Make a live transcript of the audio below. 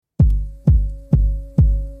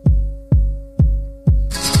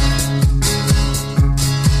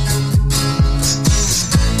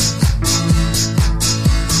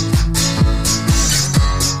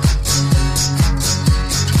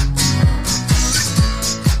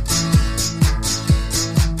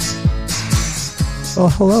Well,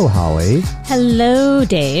 hello, Holly. Hello,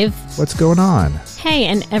 Dave. What's going on? Hey,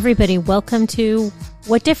 and everybody, welcome to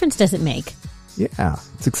What Difference Does It Make? Yeah,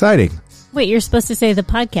 it's exciting. Wait, you're supposed to say the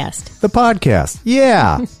podcast. The podcast.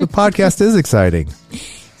 Yeah, the podcast is exciting.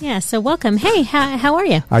 Yeah, so welcome. Hey, how are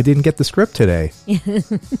you? I didn't get the script today.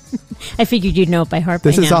 I figured you'd know it by heart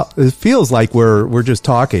This by is now. all, it feels like we're just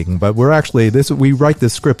talking, but we're actually we write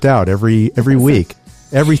this script out every week.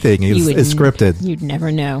 Everything is scripted. You'd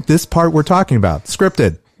never know. This part we're talking about,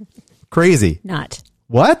 scripted. Crazy. Not.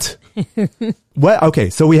 What? What? Okay,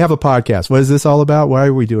 so we have a podcast. What is this all about? Why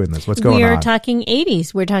are we doing this? What's going on? We are talking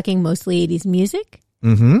 80s. We're talking mostly 80s music.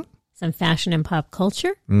 Mm-hmm. Some fashion and pop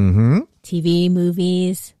culture. Mm-hmm. TV,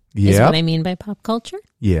 movies is Yeah. what I mean by pop culture.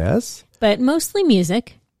 Yes. But mostly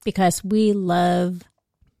music because we love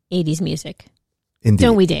 80s music. Indeed.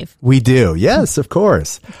 Don't we, Dave? We do. Yes, of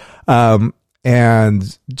course.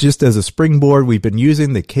 And just as a springboard, we've been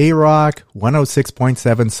using the KROQ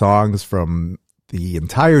 106.7 songs from the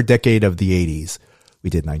entire decade of the 80s.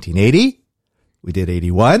 We did 1980. We did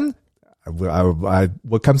 81.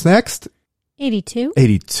 What comes next? 82.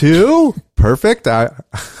 82. Perfect.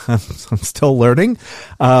 I'm still learning.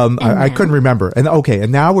 I couldn't remember.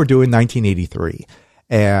 And now we're doing 1983.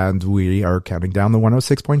 And we are counting down the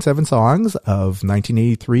 106.7 songs of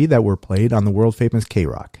 1983 that were played on the world famous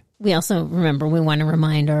KROQ. We also we want to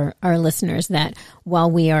remind our listeners that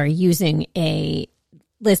while we are using a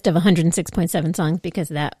list of 106.7 songs because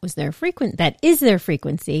that is their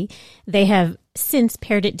frequency, they have since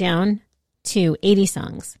pared it down to 80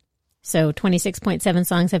 songs. So 26.7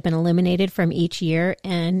 songs have been eliminated from each year,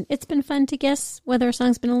 and it's been fun to guess whether a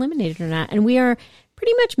song's been eliminated or not. And we are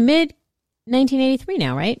pretty much mid 1983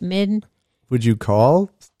 now, right? Mid. Would you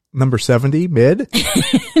call number 70 mid?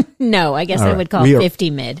 No, I guess I would call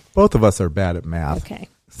 50 mid. Both of us are bad at math. Okay.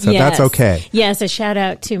 So that's okay. Yes, a shout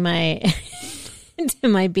out to my to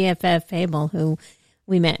my BFF Fable, who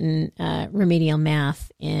we met in remedial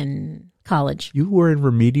math in college. You were in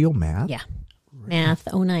remedial math? Yeah. Math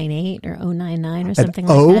 098 or 099 or something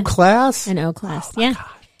like that. An class? An O class. Oh, yeah. God.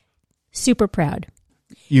 Super proud.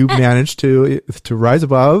 You managed to rise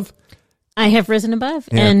above? I have risen above.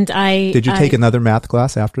 Yeah. And Did you take another math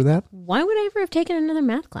class after that? Why would I ever have taken another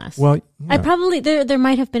math class? Well, yeah. I probably, there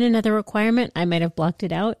might have been another requirement. I might have blocked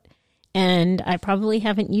it out. And I probably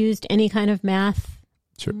haven't used any kind of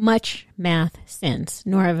much math since,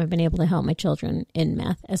 nor have I been able to help my children in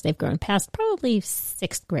math as they've grown past probably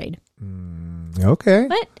 6th grade. Okay.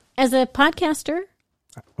 But as a podcaster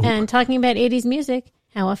and talking about 80s music,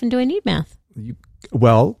 how often do I need math?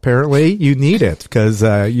 Well, apparently you need it because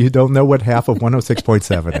you don't know what half of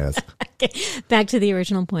 106.7 is. Okay. Back to the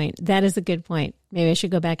original point. That is a good point. Maybe I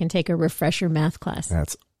should go back and take a refresher math class.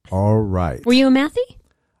 That's all right. Were you a mathy?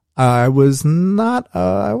 I was not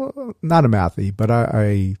a mathy, but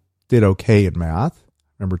I did okay in math. I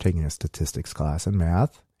remember taking a statistics class in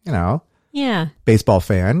math. Yeah. Baseball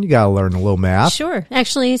fan, you got to learn a little math. Sure.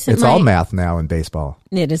 Actually, it's all math now in baseball.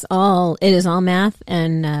 It is all math.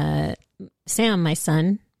 And Sam, my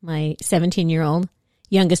son, my 17-year-old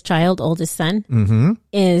youngest child, oldest son,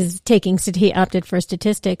 is he opted for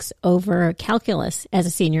statistics over calculus as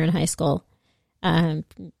a senior in high school. I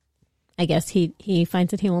guess he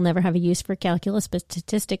finds that he will never have a use for calculus, but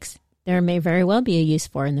statistics there may very well be a use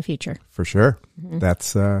for in the future. For sure. Mm-hmm.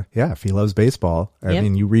 That's, if he loves baseball. I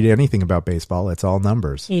mean, you read anything about baseball, it's all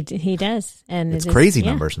numbers. He does. And it's crazy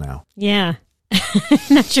numbers now. Yeah.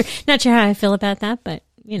 Not sure how I feel about that, but,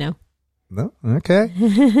 No, okay.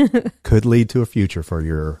 Could lead to a future for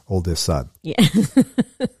your oldest son. Yeah.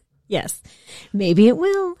 Yes. Maybe it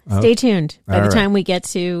will. Stay tuned. By the time we get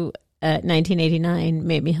to 1989,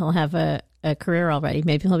 maybe he'll have a career already.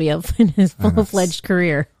 Maybe he'll be up in his full-fledged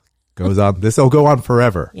career. Goes on. This will go on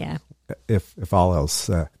forever. Yeah. If all else,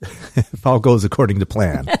 if all goes according to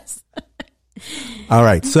plan. Yes. All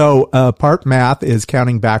right. So part math is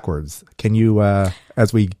counting backwards. Can you,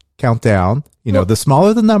 as we count down, the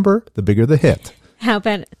smaller the number, the bigger the hit.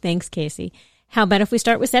 Thanks, Casey. How about if we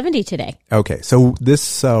start with 70 today? Okay. So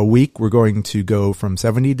this week we're going to go from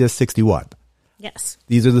 70 to 61. Yes.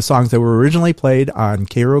 These are the songs that were originally played on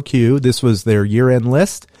KROQ. This was their year-end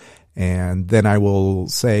list. And then I will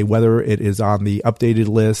say whether it is on the updated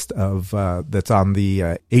list of that's on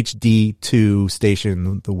the HD2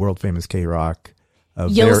 station, the world famous KROQ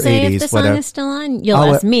of You'll their say 80s. If the song is still on? You'll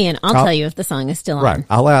ask me, and I'll tell you if the song is still on. Right.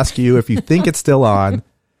 I'll ask you if you think it's still on,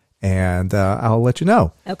 and I'll let you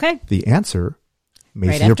know. Okay. The answer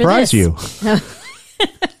may surprise you.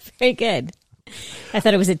 Very good. I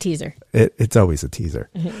thought it was a teaser. It's always a teaser.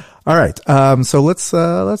 All right. So let's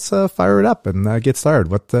fire it up and get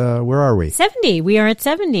started. Where are we? 70. We are at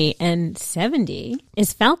 70, and 70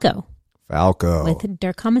 is Falco. Falco. With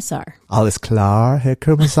Der Kommissar. Alles klar, Herr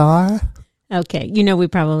Kommissar? Okay. You know we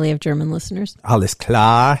probably have German listeners. Alles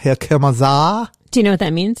klar, Herr Kommissar? Do you know what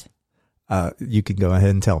that means? You can go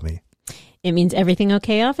ahead and tell me. It means everything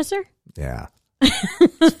okay, officer? Yeah.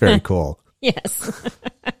 It's very cool. Yes.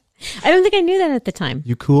 I don't think I knew that at the time.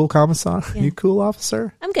 You cool, Commissar? Yeah. You cool,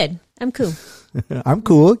 officer? I'm good. I'm cool. I'm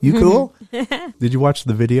cool. You cool? Did you watch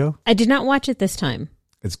the video? I did not watch it this time.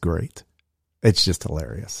 It's great. It's just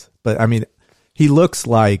hilarious. But I mean, he looks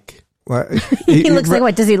like... He looks like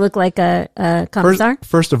what? Does he look like a commissar?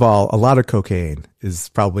 First of all, a lot of cocaine is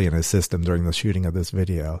probably in his system during the shooting of this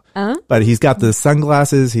video. Uh-huh. But he's got the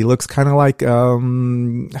sunglasses. He looks kind of like...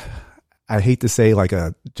 I hate to say like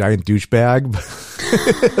a giant douchebag,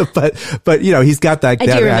 but you know, he's got that. I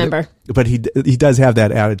do remember. But he does have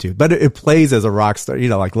that attitude. But it plays as a rock star. You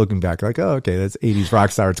know, like looking back, like, oh, okay, that's 80s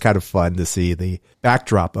rock star. It's kind of fun to see the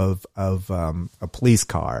backdrop of a police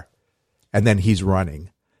car, and then he's running,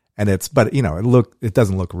 and but you know, it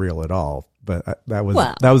doesn't look real at all. But that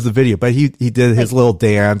was the video. But he did his little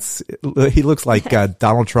dance. He looks like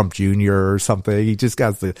Donald Trump Jr. or something. He just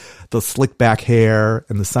got the slick back hair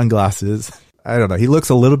and the sunglasses. I don't know. He looks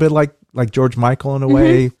a little bit like George Michael in a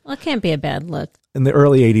way. Well, it can't be a bad look. In the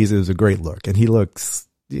early 80s, it was a great look. And he looks,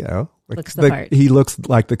 you know, looks the part. He looks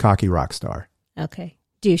like the cocky rock star. Okay.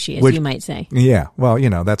 Douchey, as you might say. Yeah. Well, you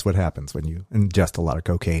know, that's what happens when you ingest a lot of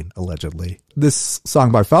cocaine, allegedly. This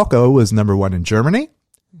song by Falco was #1 in Germany.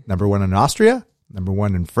 #1 in Austria,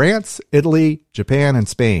 #1 in France, Italy, Japan, and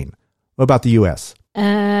Spain. What about the U.S.?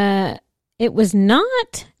 It was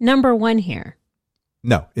not #1 here.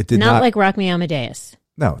 No, it did not. Not like Rock Me Amadeus.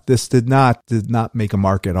 No, this did not make a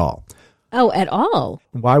mark at all. Oh, at all?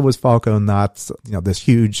 Why was Falco not, you know, this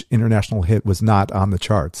huge international hit was not on the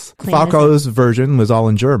charts? Clean Falco's version was all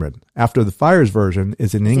in German. After the Fire's version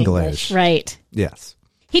is in English. Right. Yes.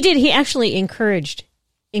 He did. He actually encouraged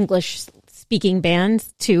English speaking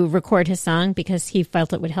bands to record his song because he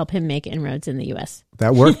felt it would help him make inroads in the U.S.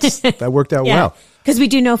 That worked. That worked out well. Because we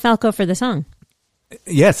do know Falco for the song.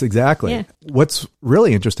 Yes, exactly. Yeah. What's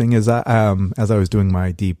really interesting is as I was doing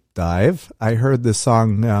my deep dive, I heard this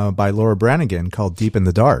song by Laura Branigan called Deep in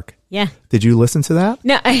the Dark. Yeah. Did you listen to that?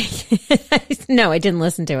 No, no, I didn't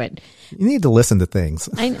listen to it. You need to listen to things.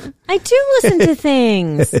 I do listen to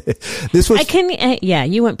things. This was. Yeah,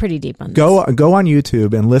 you went pretty deep on this. Go on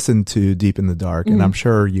YouTube and listen to Deep in the Dark, and I'm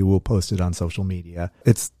sure you will post it on social media.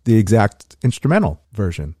 It's the exact instrumental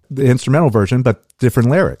version, but different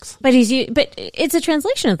lyrics. But it's a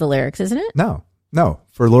translation of the lyrics, isn't it? No.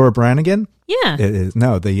 For Laura Branigan, yeah, it is.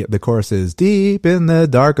 No, the chorus is deep in the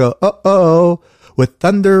dark, oh, with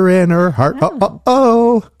thunder in her heart,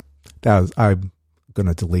 oh. I'm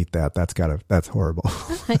gonna delete that. That's horrible.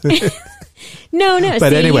 No.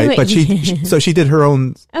 But anyway, she did her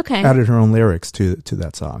own. Okay. Added her own lyrics to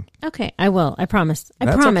that song. Okay, I will. I promise.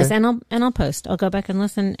 I promise, okay. And I'll post. I'll go back and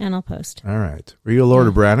listen, and I'll post. All right. Were you a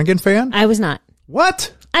Laura Branigan fan? I was not.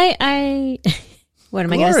 What? I what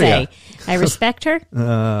am I going to say? I respect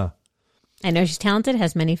her. I know she's talented,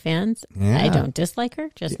 has many fans. Yeah. I don't dislike her,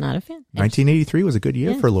 just not a fan. 1983 was a good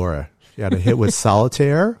year for Laura. She had a hit with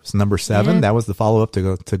Solitaire. It was #7. Yeah. That was the follow-up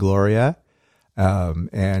to Gloria.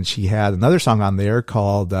 And she had another song on there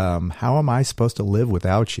called How Am I Supposed to Live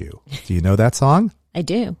Without You? Do you know that song? I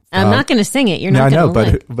do. I'm not going to sing it. You're not going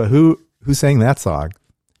to know, but who sang that song?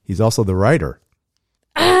 He's also the writer.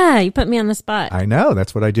 You put me on the spot. I know.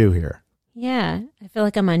 That's what I do here. Yeah. I feel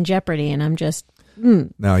like I'm on Jeopardy and I'm just...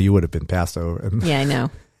 No, you would have been passed over. Yeah, I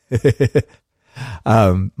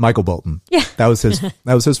know. Michael Bolton. Yeah. That was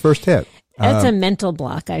his first hit. That's a mental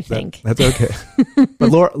block, I think. That's okay. But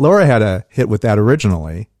Laura had a hit with that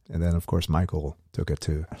originally, and then of course Michael took it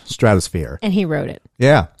to stratosphere. And he wrote it.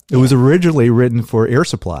 Yeah. It was originally written for Air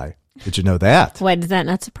Supply. Did you know that? Why does that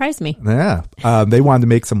not surprise me? Yeah. They wanted to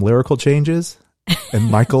make some lyrical changes,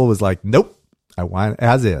 and Michael was like, "Nope, I want it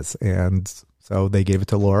as is." And so they gave it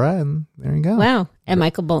to Laura, and there you go. Wow. And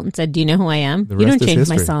Michael Bolton said, "Do you know who I am? You don't change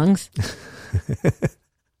my songs."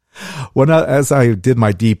 Well, as I did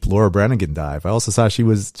my deep Laura Branigan dive, I also saw she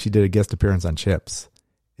did a guest appearance on Chips,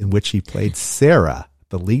 in which she played Sarah,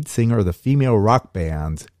 the lead singer of the female rock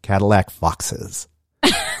band Cadillac Foxes.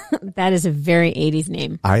 That is a very 80s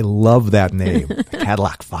name. I love that name, the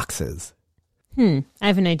Cadillac Foxes. I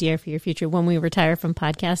have an idea for your future. When we retire from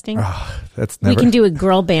podcasting, we can do a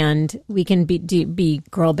girl band. We can be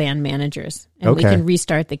girl band managers, and we can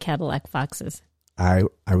restart the Cadillac Foxes. I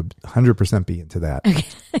would 100% be into that. Okay.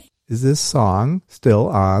 is this song still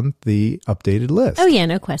on the updated list? Oh, yeah,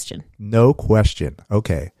 no question. No question.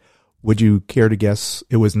 Okay. Would you care to guess?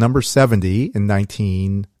 It was number 70 in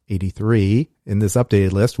 1983 in this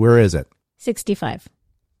updated list. Where is it? 65.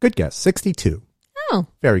 Good guess. 62. Oh.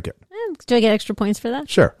 Very good. Do I get extra points for that?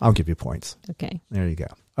 Sure. I'll give you points. Okay. There you go.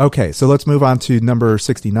 Okay. So let's move on to number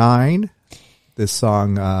 69. This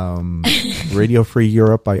song, Radio Free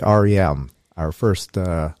Europe by REM. Our first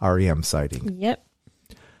REM sighting. Yep.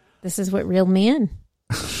 This is what reeled me in.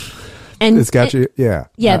 And it's got you, yeah.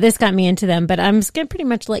 Yeah, this got me into them, but I'm just going to pretty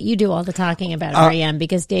much let you do all the talking about REM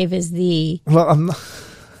because Dave is the... Well, I'm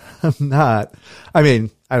not. I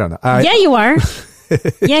mean, I don't know. Yeah, you are.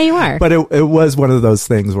 Yeah, you are. But it was one of those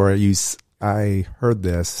things where I heard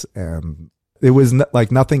this and it was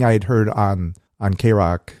like nothing I had heard on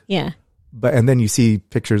KROQ. Yeah. And then you see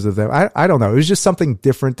pictures of them. I don't know. It was just something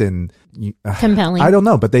different and compelling. I don't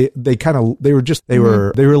know, but they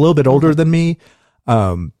were a little bit older than me.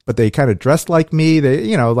 But they kind of dressed like me. They,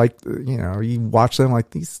 you watch them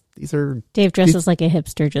like these are Dave dresses like a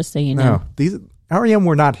hipster, just so you know. No, these REM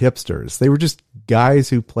were not hipsters. They were just guys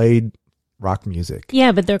who played rock music.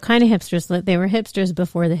 Yeah, but they're kind of hipsters. They were hipsters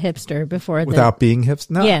before without being hipsters.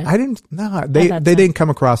 No, yeah. I didn't. No, they didn't come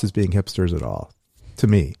across as being hipsters at all to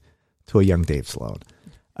me, to a young Dave Sloan.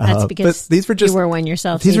 That's because these were just, you were one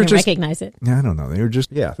yourself. These so you were didn't just, recognize it. I don't know. They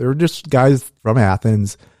were just guys from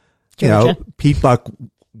Athens. Georgia. Pete Buck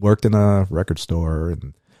worked in a record store,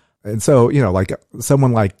 and so like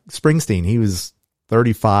someone like Springsteen, he was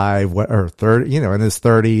 35 or 30, in his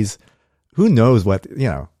 30s. Who knows what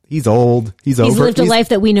He's old. He's over. He's lived a life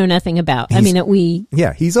that we know nothing about. I mean,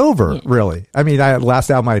 Yeah, he's over. Really. I mean, last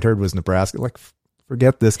album I'd heard was Nebraska. Like,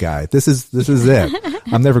 forget this guy. This is it.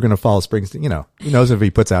 I'm never going to follow Springsteen. Who knows if he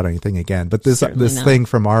puts out anything again? But this thing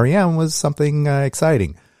from REM was something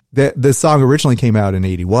exciting. This song originally came out in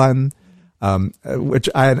 81, which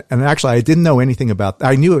I didn't know anything about.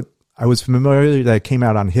 I knew it. I was familiar that it came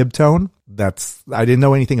out on Hibtone. I didn't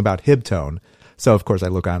know anything about Hibtone. So of course I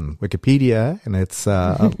look on Wikipedia, and it's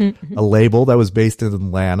a label that was based in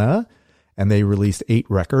Atlanta, and they released 8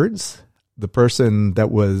 records. The person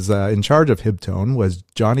that was in charge of Hibtone was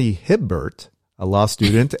Johnny Hibbert, a law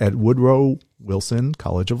student at Woodrow Wilson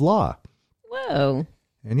College of Law. Whoa.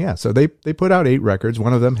 And yeah, so they put out 8 records.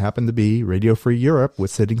 One of them happened to be Radio Free Europe with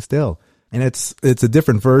Sitting Still. And it's a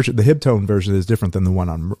different version. The Hibtone version is different than the one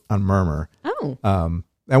on Murmur. Oh.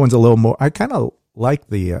 That one's a little more, I kind of like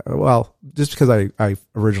the, just because I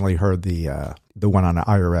originally heard the one on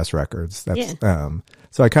IRS records. That's,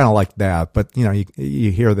 so I kind of like that. But,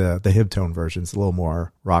 you hear the Hibtone version. It's a little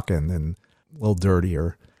more rockin' and a little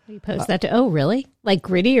dirtier. You post that to, oh, really? Like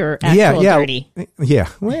gritty or actual dirty? Yeah,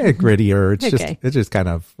 grittier. It's okay. It's just kind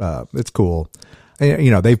of, it's cool.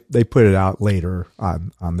 And, they put it out later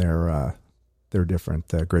on their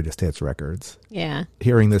different greatest hits records. Yeah.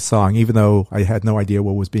 Hearing this song, even though I had no idea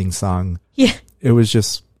what was being sung. Yeah. It was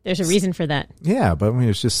just. There's a reason for that. Yeah, but I mean,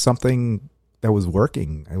 it's just something that was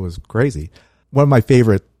working. It was crazy. One of my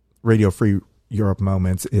favorite Radio Free Europe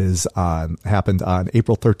moments happened on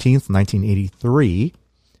April 13th, 1983.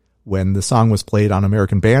 When the song was played on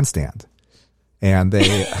American Bandstand, and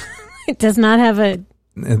they it does not have a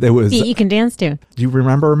beat you can dance to. Do you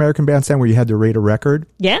remember American Bandstand where you had to rate a record?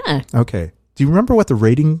 Yeah. Okay. Do you remember what the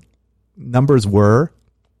rating numbers were?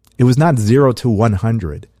 It was not 0 to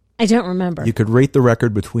 100. I don't remember. You could rate the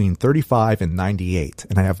record between 35 and 98,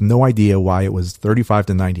 and I have no idea why it was 35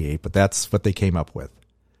 to 98, but that's what they came up with.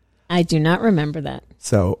 I do not remember that.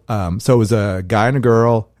 So it was a guy and a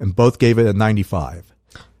girl, and both gave it a 95.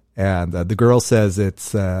 And the girl says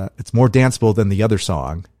it's more danceable than the other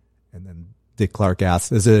song. And then Dick Clark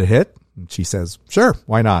asks, is it a hit? And she says, sure,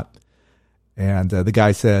 why not? And the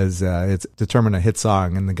guy says, it's determined a hit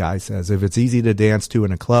song. And the guy says, if it's easy to dance to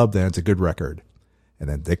in a club, then it's a good record. And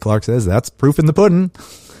then Dick Clark says, that's proof in the pudding.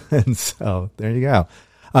 And so there you go.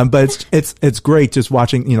 But it's great just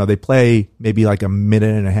watching, they play maybe like a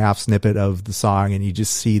minute and a half snippet of the song, and you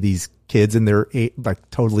just see these kids in their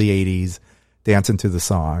totally 80s dancing to the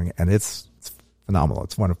song, and it's phenomenal.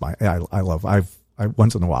 It's one of my I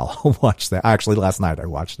once in a while I'll watch that. Actually, last night I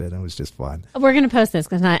watched it, and it was just fun. We're going to post this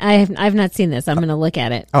because I've not seen this. I'm going to look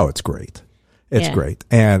at it. Oh, it's great. It's great,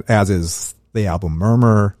 and as is the album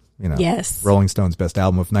Murmur. Yes, Rolling Stone's best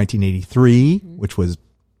album of 1983, which was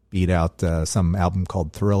beat out some album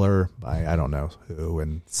called Thriller by I don't know who,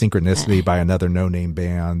 and Synchronicity by another no-name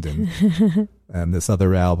band, and and this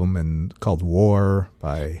other album called War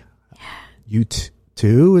by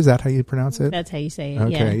U2. Is that how you pronounce it? That's how you say it.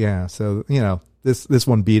 Okay, yeah. So this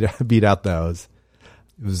one beat out those.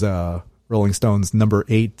 It was Rolling Stone's number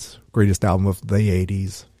 8 greatest album of the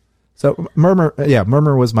 80s. So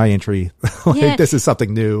Murmur was my entry. This is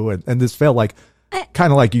something new, and this felt like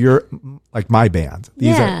kind of like my band.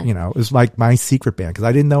 These are, it was like my secret band because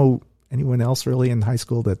I didn't know anyone else really in high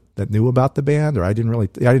school that knew about the band, or I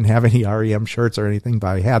didn't have any REM shirts or anything, but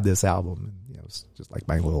I had this album. And, it was just like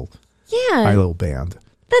my little band.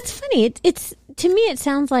 That's funny. It's to me, it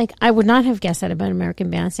sounds like I would not have guessed that about American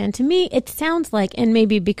Bandstand. To me, it sounds like, and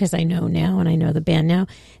maybe because I know now and I know the band now,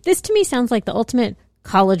 this to me sounds like the ultimate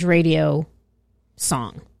college radio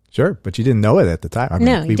song. Sure, but you didn't know it at the time. I mean,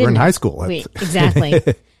 no, we were in high school. Wait, exactly.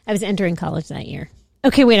 I was entering college that year.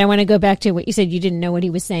 Okay, wait, I want to go back to what you said. You didn't know what he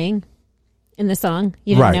was saying in the song?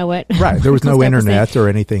 You didn't know what? Right. There was no internet or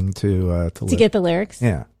anything to get the lyrics?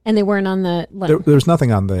 Yeah. And they weren't on the... There was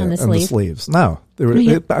nothing on the sleeves. No.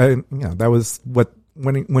 That was what...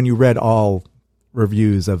 When you read all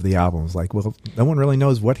reviews of the albums, like, well, no one really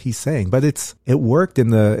knows what he's saying, but it worked in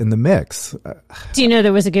the mix. Do you know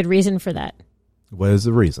there was a good reason for that? What is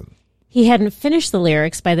the reason? He hadn't finished the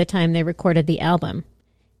lyrics by the time they recorded the album.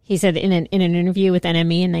 He said in an interview with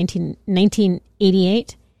NME in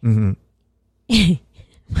 1988,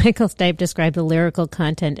 Michael Stipe described the lyrical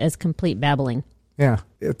content as complete babbling. Yeah,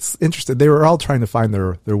 it's interesting. They were all trying to find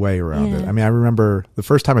their way around it. I mean, I remember the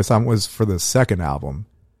first time I saw them was for the second album.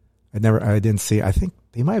 I didn't see. I think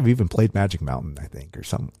they might have even played Magic Mountain. I think, or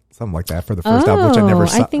something like that for the first album, which I never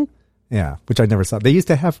saw. Which I never saw. They used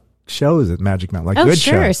to have shows at Magic Mountain, like good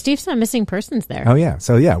shows. Steve saw Missing Persons there. Oh yeah,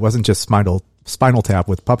 so it wasn't just Spinal Tap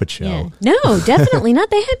with Puppet Show. Yeah. No, definitely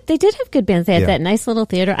not. They did have good bands. They had that nice little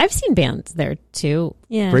theater. I've seen bands there too.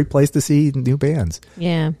 Yeah, great place to see new bands.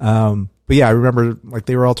 Yeah. But yeah, I remember like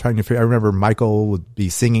they were all trying to figure. I remember Michael would be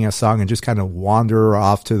singing a song and just kind of wander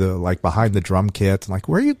off to the like behind the drum kit. I'm like,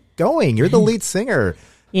 where are you going? You're the lead singer.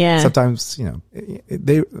 Yeah. Sometimes,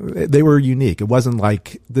 they were unique. It wasn't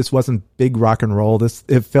like, this wasn't big rock and roll.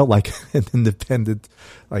 It felt like an independent,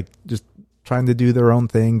 like just trying to do their own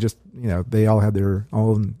thing. Just, they all had their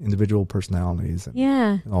own individual personalities. And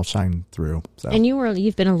it all shined through. So. And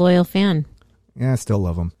you've been a loyal fan. Yeah, I still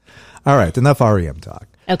love them. All right. Enough REM talk.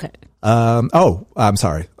 Okay. I'm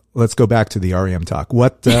sorry. Let's go back to the REM talk.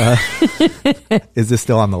 What, is this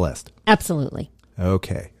still on the list? Absolutely.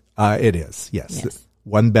 Okay. It is. Yes.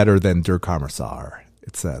 One better than Der Kommissar.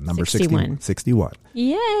 It's number 61.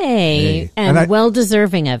 Yay. And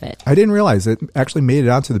well-deserving of it. I didn't realize it actually made it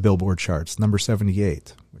onto the Billboard charts, number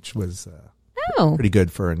 78, which was pretty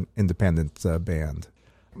good for an independent band.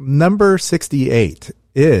 Number 68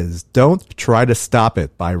 is Don't Try to Stop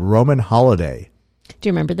It by Roman Holiday. Do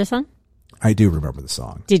you remember the song? I do remember the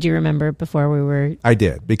song. Did you remember it before we were... I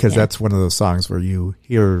did, because that's one of those songs where you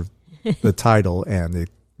hear the title and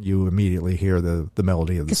you immediately hear the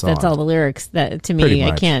melody of the song. That's all the lyrics. That to me,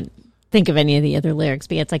 I can't think of any of the other lyrics,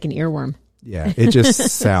 but it's like an earworm. Yeah, it just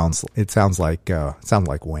sounds like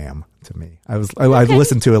Wham to me. I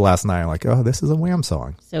listened to it last night. I'm like, oh, this is a Wham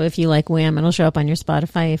song. So if you like Wham, it'll show up on your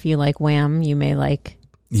Spotify. If you like Wham, you may like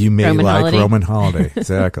Roman Holiday.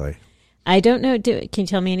 Exactly. I don't know. Can you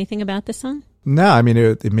tell me anything about this song? No, I mean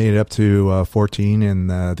it made it up to 14 in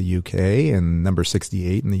the UK and number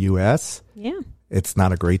 68 in the US. Yeah. It's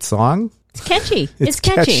not a great song. It's catchy. It's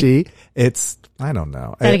catchy. It's, I don't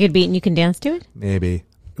know. Got a good beat and you can dance to it? Maybe.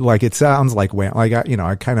 Like, it sounds like Wham. Like,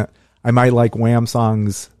 I might like Wham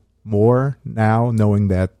songs more now, knowing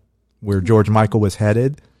that where George Michael was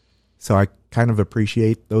headed. So I kind of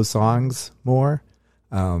appreciate those songs more.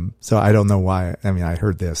 So I don't know why. I mean, I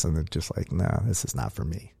heard this and it's just like, no, this is not for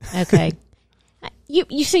me. Okay. Are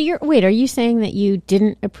you saying that you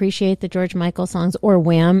didn't appreciate the George Michael songs or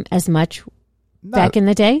Wham as much back in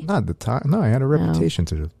the day? Not at the time. No, I had a reputation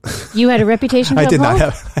to. You had a reputation to I did not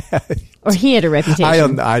have. Or he had a reputation.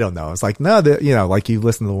 I don't know. It's like, no, like you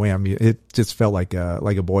listen to the Wham, it just felt like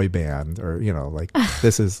a boy band, or like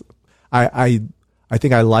this is. I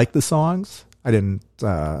think I like the songs. I didn't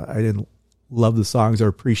love the songs or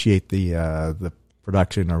appreciate the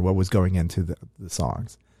production or what was going into the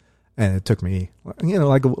songs. And it took me,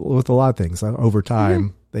 like with a lot of things, over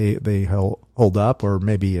time they hold up, or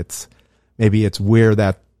maybe it's where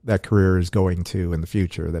that career is going to in the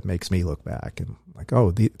future that makes me look back and like,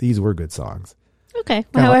 oh, these were good songs. Okay,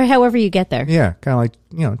 well, however you get there. Yeah, kind of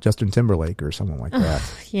like Justin Timberlake or someone like that.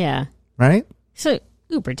 Yeah. Right. So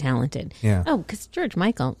uber talented. Yeah. Oh, because George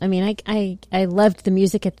Michael. I mean, I loved the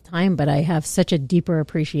music at the time, but I have such a deeper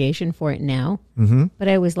appreciation for it now. Mm-hmm. But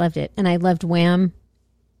I always loved it, and I loved Wham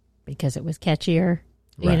because it was catchier.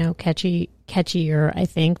 Right. Catchier, I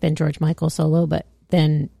think, than George Michael solo. But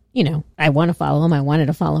then, I want to follow him. I wanted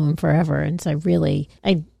to follow him forever, and so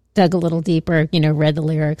I dug a little deeper. Read the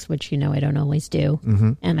lyrics, which I don't always do,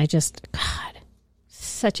 and I just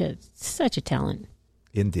such a talent.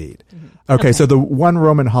 Indeed. Okay, so the one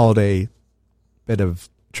Roman holiday bit of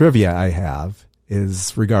trivia I have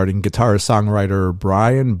is regarding guitarist songwriter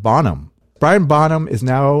Brian Bonham. Brian Bonham is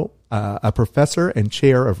now a professor and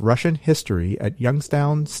chair of Russian history at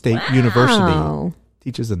Youngstown State University.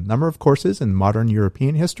 Teaches a number of courses in modern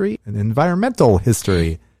European history and environmental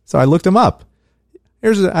history. So I looked him up.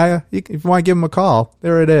 If you want to give him a call,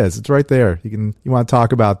 there it is. It's right there. You want to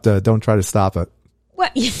talk about Don't Try to Stop It.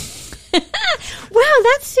 What? Wow,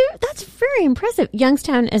 that's very impressive.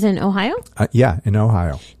 Youngstown is in Ohio? Yeah, in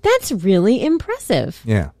Ohio. That's really impressive.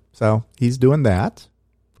 Yeah. So he's doing that.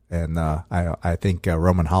 And I think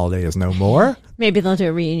Roman Holiday is no more. Maybe they'll do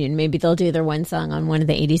a reunion. Maybe they'll do their one song on one of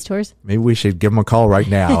the 80s tours. Maybe we should give him a call right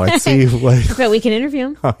now and see what... But we can interview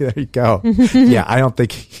him. Oh, there you go. Yeah, I don't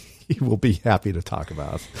think he will be happy to talk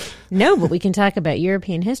about us. No, but we can talk about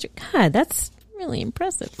European history. God, that's really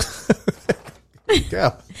impressive.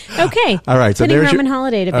 Yeah. Okay. All right. So putting there's Roman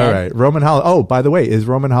Holiday to bed. All right. Roman Holiday. Oh, by the way, is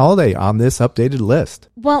Roman Holiday on this updated list?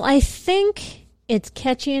 Well, I think it's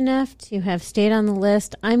catchy enough to have stayed on the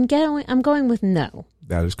list. I'm going with no.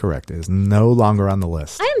 That is correct. It is no longer on the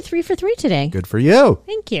list. I am 3 for 3 today. Good for you.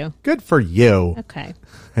 Thank you. Good for you. Okay.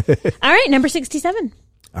 All right. Number 67.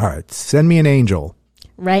 All right. Send Me an Angel.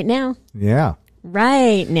 Right now. Yeah.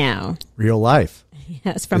 Right now. Real Life.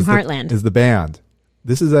 Yes, from Heartland. Is the band.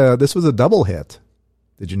 This was a double hit.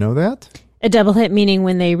 Did you know that? A double hit meaning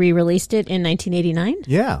when they re-released it in 1989?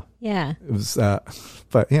 Yeah. Yeah. It was,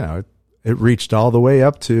 but it reached all the way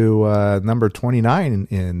up to number 29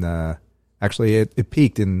 in actually it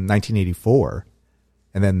peaked in 1984,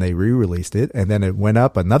 and then they re-released it, and then it went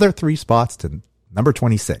up another 3 spots to number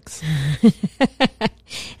 26.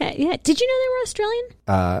 Yeah. Did you know they were Australian?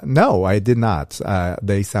 No, I did not.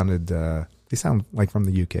 They sound like from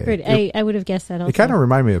the UK. I would have guessed that also. It kind of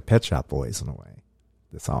reminded me of Pet Shop Boys in a way,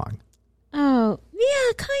 the song. Oh,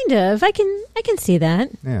 yeah, kind of. I can see that.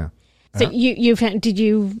 Yeah. So did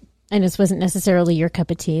you, and this wasn't necessarily your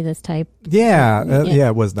cup of tea, this type? Yeah.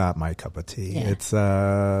 It was not my cup of tea. Yeah. It's,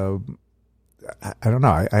 I don't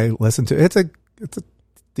know. I listened to it's a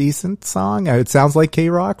decent song. It sounds like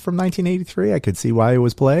KROQ from 1983. I could see why it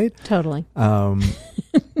was played. Totally.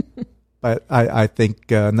 But I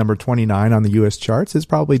think number 29 on the U.S. charts is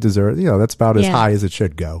probably deserved. That's about as high as it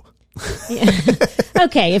should go. Yeah.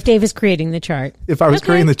 Okay, if Dave is creating the chart. If I was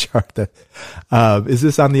creating the chart, is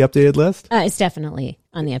this on the updated list? It's definitely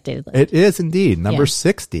on the updated list. It is indeed. Number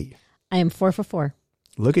 60. I am 4 for 4.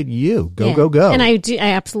 Look at you. Go. And I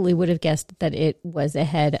absolutely would have guessed that it was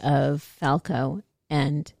ahead of Falco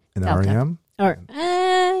and REM? Or,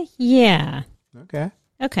 yeah. Okay.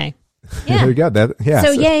 Yeah. There you go.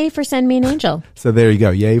 So yay for Send Me an Angel. So there you go.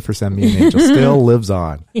 Yay for Send Me an Angel. Still lives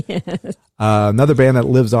on. Yes. Another band that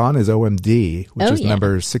lives on is OMD, which is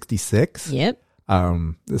number 66. Yep.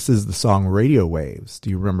 This is the song Radio Waves. Do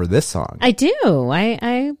you remember this song? I do.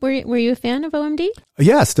 Were you a fan of OMD?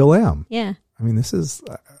 Yeah, still am. Yeah. I mean, this is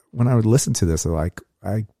when I would listen to this, I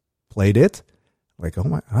played it like, oh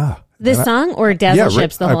my, This song or Dazzle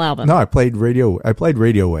Ships, the whole album? No, I played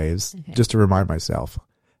Radio Waves just to remind myself.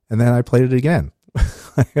 And then I played it again.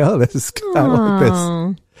 This is good. I like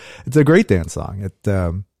this. It's a great dance song.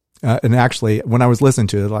 And actually, when I was listening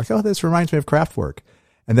to it, this reminds me of Kraftwerk.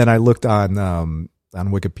 And then I looked on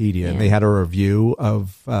Wikipedia, and they had a review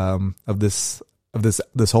of this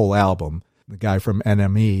whole album. The guy from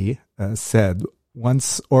NME said,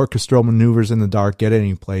 "Once orchestral maneuvers in the dark get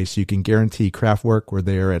any place, you can guarantee Kraftwerk were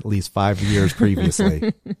there at least 5 years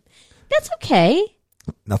previously." That's okay.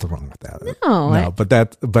 Nothing wrong with that. No,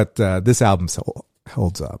 but this album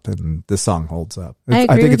holds up, and this song holds up. I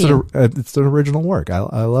think it's an original work.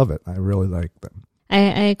 I love it. I really like them. I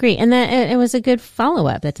agree, and that it was a good follow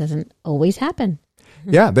up. That doesn't always happen.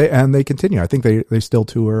 Yeah, they continue. I think they still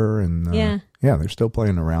tour, and they're still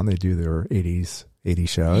playing around. They do their 80s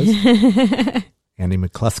shows. Andy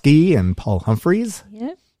McCluskey and Paul Humphreys.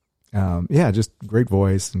 Yep. Just great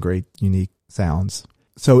voice and great unique sounds.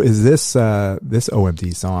 So is this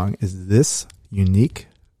OMD song, is this unique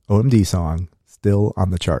OMD song still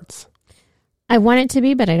on the charts? I want it to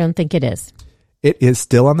be, but I don't think it is. It is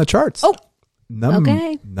still on the charts. Oh,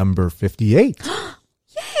 okay. Number 58.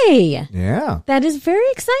 Yay! Yeah. That is very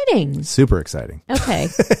exciting. Super exciting. Okay.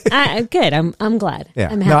 Good. I'm glad. Yeah.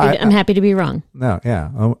 I'm happy to be wrong. No,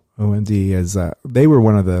 yeah. OMD is, they were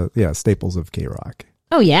one of the staples of KROQ.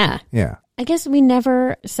 Oh, yeah. Yeah. I guess we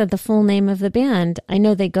never said the full name of the band. I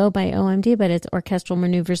know they go by OMD, but it's Orchestral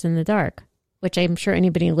Maneuvers in the Dark, which I'm sure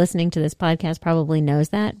anybody listening to this podcast probably knows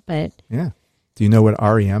that. But yeah. Do you know what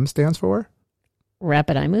REM stands for?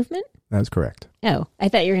 Rapid Eye Movement? That's correct. Oh, I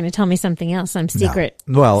thought you were going to tell me something else. Some secret.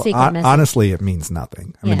 No. Well, secret message. honestly, it means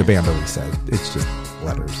nothing. I mean, the band always says it's just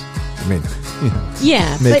letters. I mean,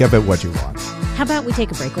 make of it what you want. How about we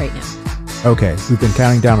take a break right now? Okay, we've been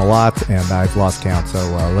counting down a lot, and I've lost count. So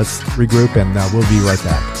let's regroup, and we'll be right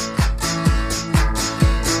back.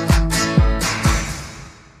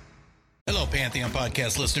 Hello, Pantheon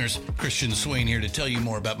Podcast listeners. Christian Swain here to tell you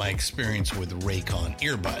more about my experience with Raycon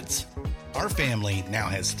earbuds. Our family now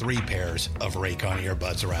has 3 pairs of Raycon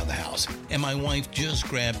earbuds around the house, and my wife just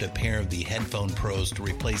grabbed a pair of the Headphone Pros to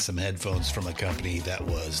replace some headphones from a company that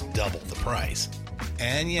was double the price.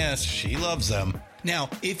 And yes, she loves them. Now,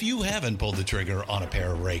 if you haven't pulled the trigger on a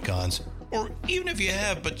pair of Raycons, or even if you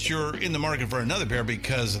have, but you're in the market for another pair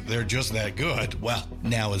because they're just that good, well,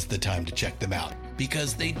 now is the time to check them out,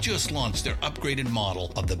 because they just launched their upgraded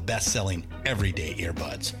model of the best-selling everyday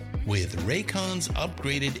earbuds. With Raycon's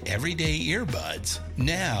upgraded everyday earbuds,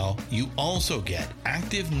 now you also get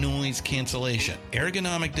active noise cancellation,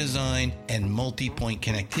 ergonomic design, and multi-point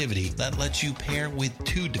connectivity that lets you pair with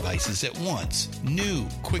 2 devices at once. New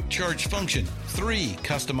quick charge function, 3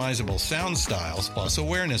 customizable sound styles, plus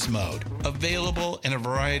awareness mode. Available in a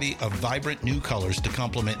variety of vibrant new colors to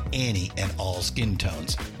complement any and all skin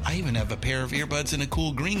tones. I even have a pair of earbuds in a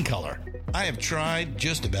cool green color. I have tried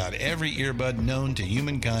just about every earbud known to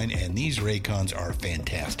humankind, and these Raycons are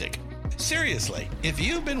fantastic. Seriously, if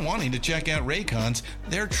you've been wanting to check out Raycons,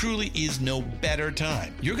 there truly is no better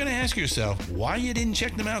time. You're going to ask yourself why you didn't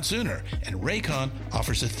check them out sooner, and Raycon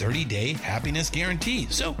offers a 30-day happiness guarantee.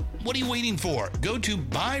 So what are you waiting for? Go to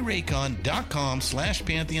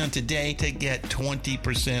buyraycon.com/Pantheon today to get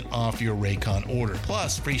 20% off your Raycon order,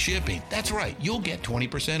 plus free shipping. That's right, you'll get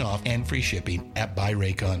 20% off and free shipping at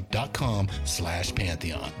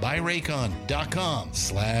buyraycon.com/Pantheon.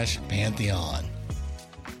 buyraycon.com/Pantheon.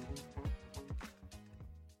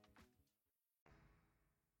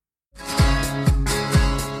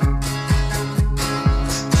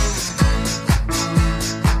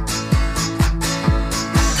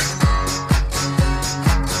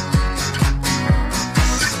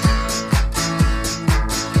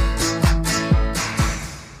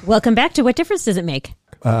 Welcome back to What Difference Does It Make?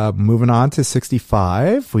 Moving on to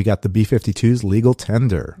 65, we got the B-52's Legal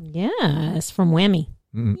Tender. Yes, from Whammy.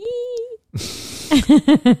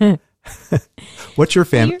 What's your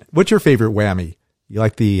favorite whammy? You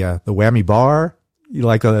like the whammy bar? You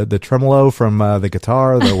like the tremolo from the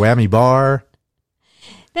guitar, the whammy bar?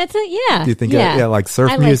 That's it, yeah. Do you think, like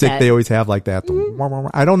surf music, like they always have like that.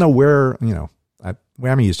 I don't know where,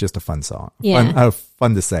 whammy is just a fun song. Yeah.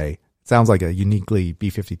 Fun to say. Sounds like a uniquely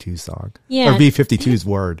B-52 song. Yeah. Or B-52's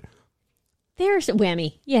word. There's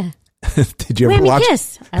Whammy, yeah. Did you ever Whammy watch?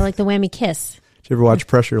 Kiss. I like the Whammy Kiss. Did you ever watch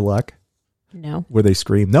Pressure Luck? No. Where they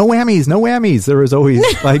scream, no whammies, no whammies. There was always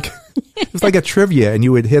like, it was like a trivia, and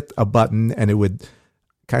you would hit a button and it would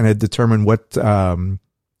kind of determine what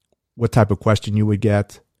type of question you would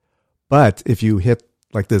get. But if you hit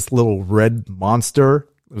like this little red monster,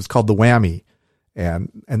 it was called the whammy. And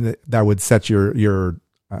that would set your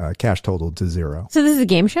cash total to 0. So this is a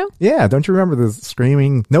game show? Yeah. Don't you remember the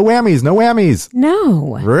screaming, no whammies, no whammies?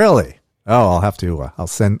 No. Really? Oh, I'll have to,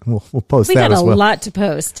 we'll post We that got as well. a lot to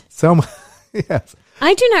post. So, yes.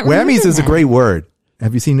 I do not remember Whammies is a that. great word.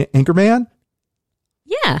 Have you seen Anchorman?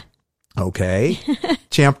 Yeah. Okay.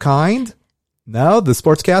 Champ Kind? No, the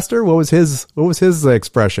sportscaster? What was his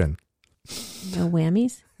expression? No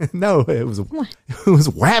whammies? No, it was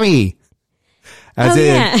whammy.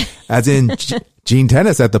 As in Gene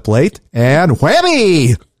Tennis at the plate and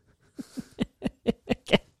whammy.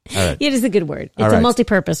 Okay. All right. It is a good word. It's All right. a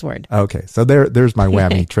multi-purpose word. Okay. So there's my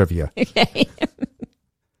whammy trivia. Okay.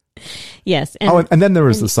 Yes. And then there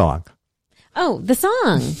was the song. Oh, the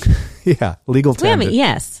song. Yeah. Legal Tender. Whammy,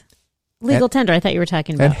 yes. Legal Tender. I thought you were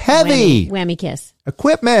talking about. And Heavy. Whammy Kiss.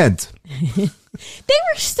 Equipment. They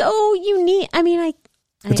were so unique. I mean,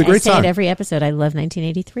 It's a great say song. it every episode. I love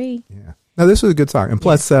 1983. Yeah. No, this was a good song. And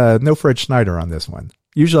plus, no Fred Schneider on this one.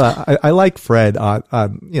 Usually, I like Fred.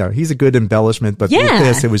 He's a good embellishment, but with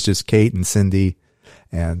this, it was just Kate and Cindy.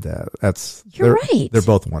 And You're right. They're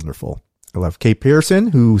both wonderful. I love Kate Pearson,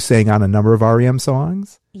 who sang on a number of REM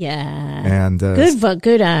songs. Yeah. And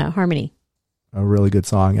good harmony. A really good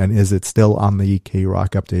song. And is it still on the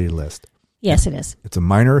KROQ updated list? Yes, it is. It's a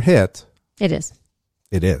minor hit. It is.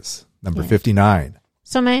 It is. Number 59.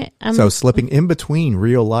 So slipping in between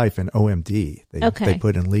Real Life and OMD, they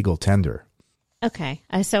put in Legal Tender. Okay.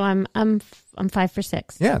 So I'm 5 for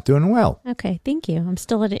 6. Yeah, doing well. Okay, thank you. I'm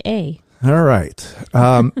still at an A. All right.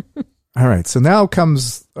 All right. So now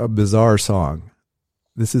comes a bizarre song.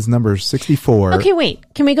 This is number 64. Okay,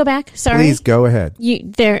 wait. Can we go back? Sorry. Please go ahead.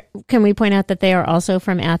 Can we point out that they are also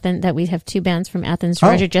from Athens, that we have 2 bands from Athens,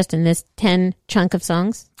 Georgia, just in this 10 chunk of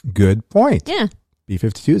songs? Good point. Yeah.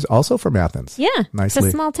 B-52 is also from Athens. Yeah. Nicely. It's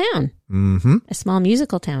a small town. Mm-hmm. A small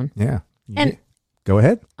musical town. Yeah. And go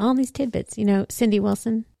ahead. all these tidbits. Cindy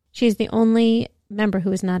Wilson, she's the only member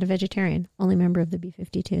who is not a vegetarian, only member of the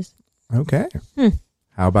B-52s. Okay.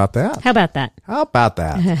 How about that? How about that?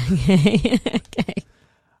 Okay.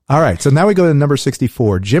 All right. So now we go to number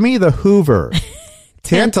 64. Jimmy the Hoover.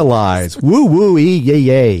 Tantalize. Woo woo ee yay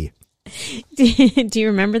yay. Do you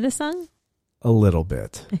remember the song? A little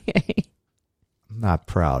bit. Okay. I'm not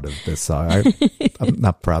proud of this song. I'm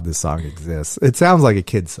not proud this song exists. It sounds like a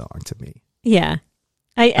kid's song to me. Yeah.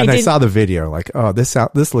 I saw the video, like, oh, this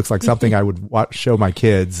looks like something I would show my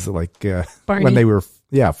kids, like when they were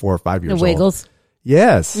 4 or 5 years old. The Wiggles.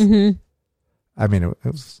 Yes. Mm-hmm. I mean,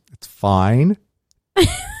 it's fine.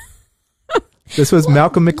 This was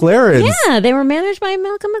Malcolm McLaren's. Yeah, they were managed by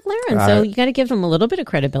Malcolm McLaren, so you got to give them a little bit of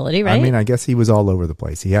credibility, right? I mean, I guess he was all over the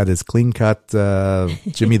place. He had his clean cut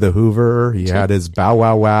Jimmy the Hoover. He had his Bow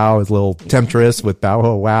Wow Wow, his little temptress with Bow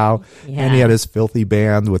Wow Wow, and he had his filthy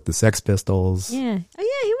band with the Sex Pistols. Yeah, oh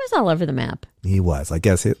yeah, he was all over the map. He was. I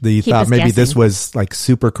guess he thought maybe this was like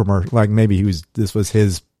super commercial. Like maybe this was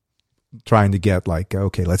his trying to get like,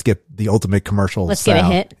 okay, let's get the ultimate commercial. Let's sound. get a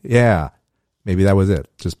hit. Yeah, maybe that was it.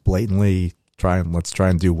 Just blatantly. Let's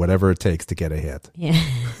try and do whatever it takes to get a hit. Yeah.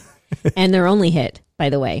 And their only hit,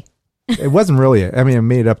 by the way. It wasn't really, it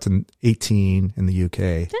made it up to 18 in the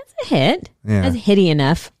UK. That's a hit. Yeah. That's hitty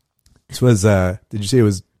enough. This was, did you see it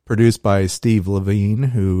was produced by Steve Levine,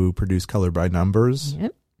 who produced Color by Numbers?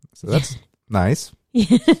 Yep. So that's nice.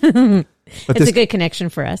 It's a good connection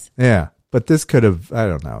for us. Yeah. But this could have, I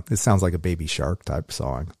don't know. It sounds like a Baby Shark type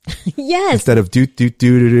song. Yes. Instead of doot, doot,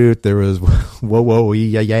 doot, doot, doot, there was whoa, whoa,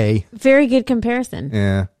 yay, yay. Very good comparison.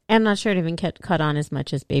 Yeah. I'm not sure it even caught on as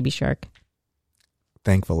much as Baby Shark.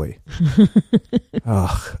 Thankfully.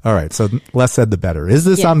 Oh, all right. So less said, the better. Is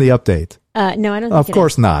this on the update? No, I don't think Of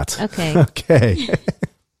course not. Okay. Okay.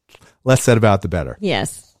 Less said about the better.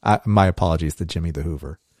 Yes. My apologies to Jimmy the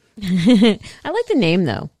Hoover. I like the name,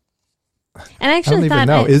 though. And I actually don't even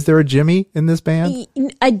know. Is there a Jimmy in this band?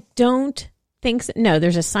 I don't think so. No,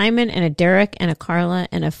 there's a Simon and a Derek and a Carla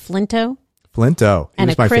and a Flinto. Flinto. He and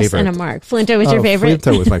was a my Chris favorite. and a Mark. Flinto was your favorite?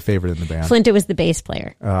 Flinto was my favorite in the band. Flinto was the bass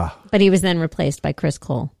player. But he was then replaced by Chris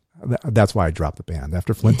Cole. That's why I dropped the band.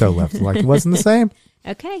 After Flinto left, like it wasn't the same.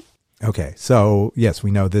 Okay. Okay. So, yes,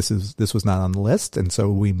 we know this was not on the list. And so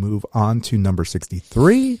we move on to number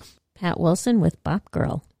 63. Pat Wilson with Bop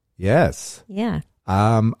Girl. Yes. Yeah.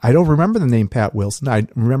 I don't remember the name Pat Wilson. I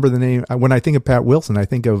remember the name when I think of Pat Wilson. I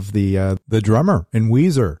think of the drummer in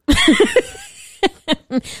Weezer,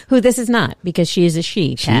 who this is not because she is a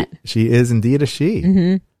she. Pat. She is indeed a she.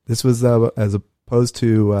 Mm-hmm. This was as opposed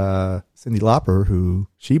to Cyndi Lauper, who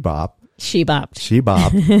she bopped. She bopped.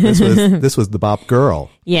 This was the Bop Girl.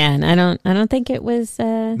 Yeah, and I don't think it was.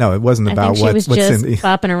 No, it wasn't about what just Cyndi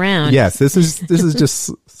bopping around. Yes, this is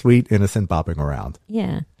just sweet, innocent bopping around.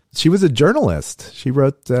 Yeah. She was a journalist. She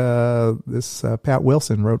wrote Pat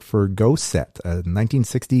Wilson wrote for Go Set, a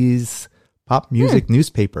 1960s pop music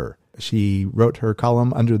newspaper. She wrote her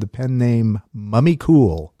column under the pen name Mummy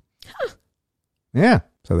Cool. Huh. Yeah.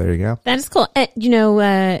 So there you go. That is cool. You know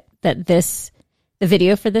that the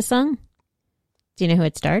video for this song, do you know who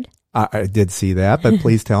it starred? I did see that, but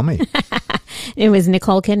please tell me. It was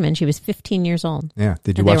Nicole Kidman. She was 15 years old. Yeah.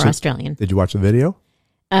 Did you watch? They were Australian. Did you watch the video?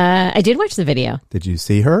 I did watch the video. Did you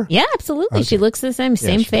see her? Yeah, absolutely. Okay. She looks the same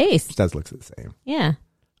face. She does look the same. Yeah.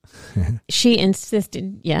 She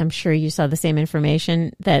insisted, I'm sure you saw the same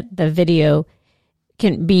information, that the video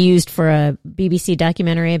can be used for a BBC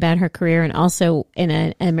documentary about her career and also in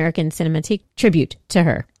an American Cinematic tribute to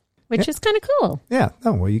her, which is kind of cool. Yeah.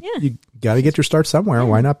 No, well, you got to get your start somewhere. Yeah.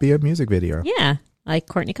 Why not be a music video? Yeah, like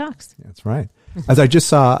Courtney Cox. That's right. As I just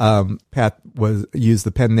saw, Pat used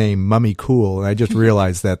the pen name Mummy Cool, and I just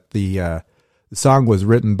realized that the song was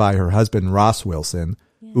written by her husband Ross Wilson,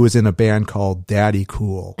 who was in a band called Daddy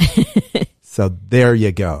Cool. So there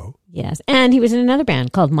you go. Yes, and he was in another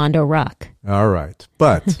band called Mondo Rock. All right,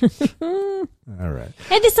 but all right.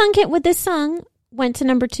 And this song went to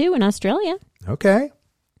number 2 in Australia. Okay,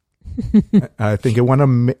 I think it won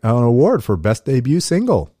an award for best debut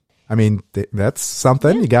single. I mean, that's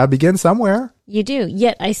something. Yeah. You got to begin somewhere. You do.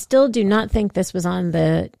 Yet I still do not think this was on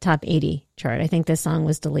the top 80 chart. I think this song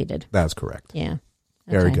was deleted. That's correct. Yeah. Okay.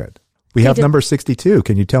 Very good. We have number 62.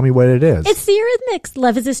 Can you tell me what it is? It's the Eurythmics,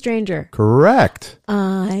 Love is a Stranger. Correct.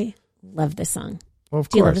 I love this song. Well, of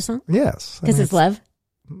course. Do you love this song? Yes. Because it's love?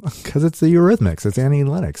 because it's the Eurythmics. It's Annie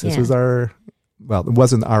Lennox. This Yeah. was it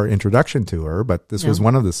wasn't our introduction to her, but this was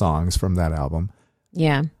one of the songs from that album.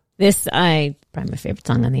 Yeah. Probably my favorite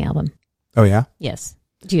song on the album. Oh yeah? Yes.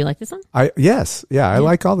 Do you like this song? Yes. Yeah, I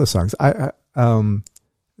like all the songs.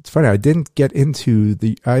 It's funny, I didn't get into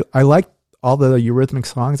I liked all the Eurythmics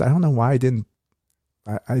songs. I don't know why I didn't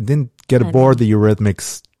get aboard the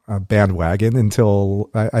Eurythmics bandwagon until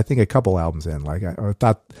I think a couple albums in. Like I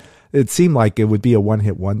thought it seemed like it would be a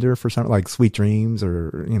one-hit wonder for something like Sweet Dreams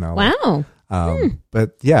or, Wow.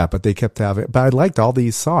 But they kept having, but I liked all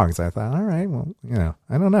these songs. I thought, all right, well,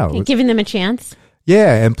 I don't know. You're giving them a chance.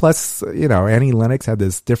 Yeah. And plus, Annie Lennox had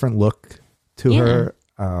this different look to her.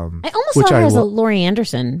 I almost saw her as a Laurie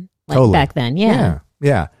Anderson back then. Yeah.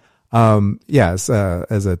 Yeah. Yes.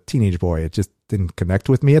 As a teenage boy, it just didn't connect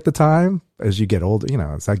with me at the time. As you get older,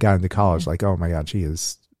 as I got into college, like, oh my God, you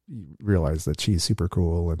realize that she's super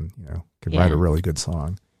cool and, can write a really good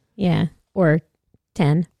song. Yeah. Or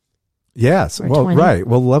 10. Yes. Or Well, 20. right.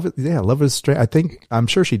 Well, Love is Strange. I'm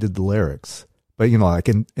sure she did the lyrics, but like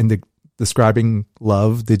in the describing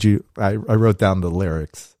love, I wrote down the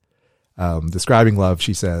lyrics. Describing love,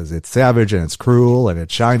 she says, it's savage and it's cruel and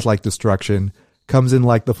it shines like destruction, comes in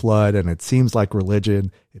like the flood and it seems like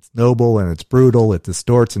religion. It's noble and it's brutal. It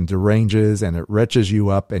distorts and deranges and it wretches you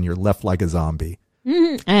up and you're left like a zombie.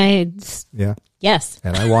 Yeah. Yes.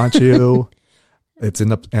 And I want you.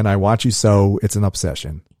 And I want you so. It's an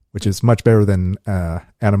obsession, which is much better than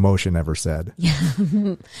Animotion ever said.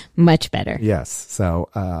 Yeah. Much better. Yes. So,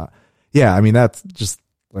 I mean, that's just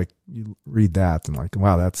like you read that and like,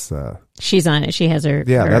 wow, that's she's on it. She has her.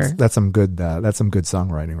 Yeah, that's some good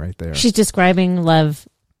songwriting right there. She's describing love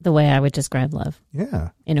the way I would describe love. Yeah.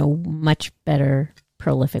 In a much better,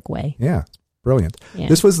 prolific way. Yeah. Brilliant. Yeah.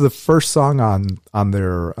 This was the first song on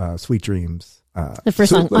their Sweet Dreams. The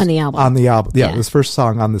first song on the album. On the album. Yeah. This first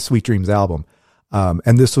song on the Sweet Dreams album.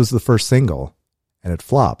 And this was the first single and it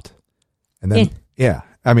flopped. And then,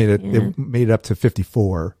 I mean, it made it up to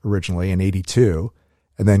 54 originally in 82.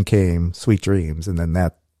 And then came Sweet Dreams. And then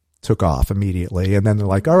that took off immediately. And then they're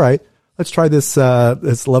like, all right, let's try this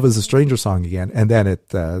Love is a Stranger song again. And then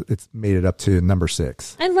it's made it up to number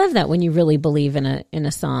 6. I love that when you really believe in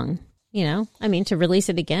a song. I mean, to release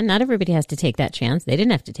it again, not everybody has to take that chance. They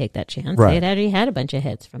didn't have to take that chance. Right. They had already had a bunch of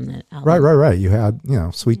hits from that album. Right. You had,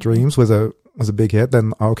 Sweet Dreams was a big hit.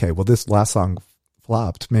 Then, okay, well, this last song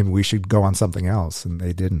flopped. Maybe we should go on something else. And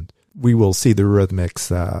they didn't. We will see the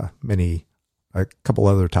Eurythmics a couple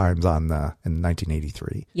other times in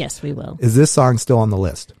 1983. Yes, we will. Is this song still on the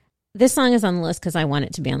list? This song is on the list because I want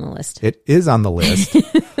it to be on the list. It is on the list.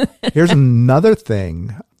 Here's another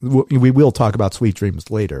thing. We will talk about Sweet Dreams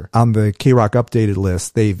later. On the KROQ updated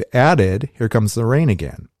list, they've added Here Comes the Rain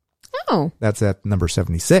Again. Oh. That's at number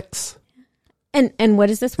 76. And what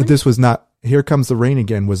is this one? This was not, Here Comes the Rain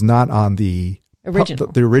Again was not on the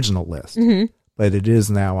original list. Mm-hmm. But it is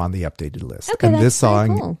now on the updated list. Okay, and that's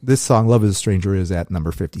cool. This song, Love is a Stranger, is at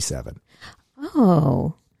number 57.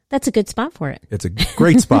 Oh, that's a good spot for it. It's a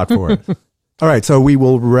great spot for it. All right, so we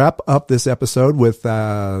will wrap up this episode with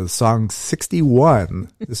song 61.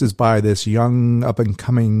 This is by this young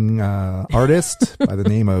up-and-coming artist by the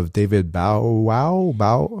name of David Bowie.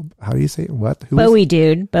 How do you say it? What? Who Bowie,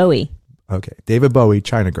 dude. Bowie. Okay, David Bowie,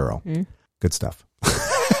 China Girl. Good stuff.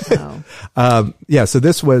 Oh. So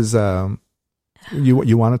this was...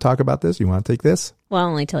 You want to talk about this? You want to take this? Well, I'll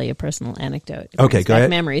only tell you a personal anecdote. Okay, go ahead.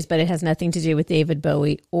 Memories, but it has nothing to do with David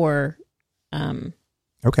Bowie or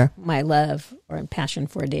my love or passion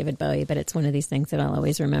for David Bowie. But it's one of these things that I'll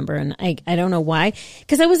always remember, and I don't know why,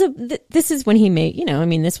 because this is when he made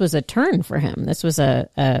this was a turn for him. This was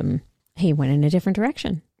he went in a different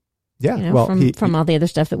direction. Yeah, from all the other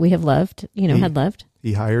stuff that we have loved, had loved.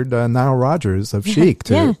 He hired Nile Rodgers of Chic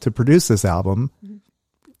to produce this album.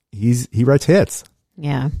 He writes hits.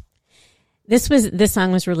 Yeah. This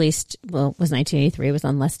song was released, it was 1983. It was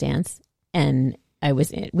on Let's Dance. And I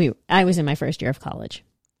was in my first year of college.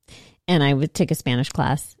 And I would take a Spanish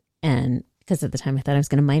class. And because at the time I thought I was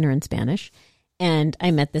going to minor in Spanish. And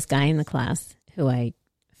I met this guy in the class who I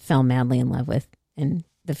fell madly in love with. And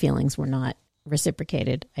the feelings were not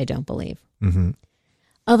reciprocated, I don't believe. Mm-hmm.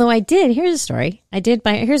 Although here's a story.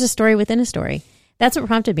 Here's a story within a story. That's what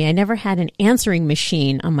prompted me. I never had an answering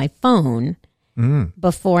machine on my phone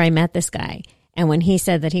before I met this guy. And when he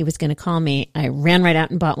said that he was going to call me, I ran right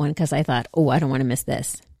out and bought one because I thought, I don't want to miss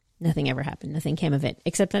this. Nothing ever happened. Nothing came of it,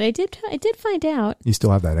 except that I did find out. You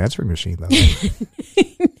still have that answering machine, though.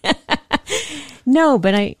 No,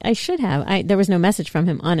 but I should have. There was no message from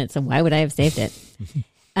him on it, so why would I have saved it?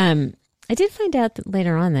 I did find out that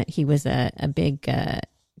later on that he was a big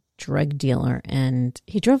drug dealer, and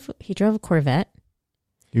he drove a Corvette.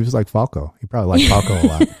 He was like Falco. He probably liked Falco a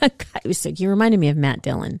lot. God, he was sick. You reminded me of Matt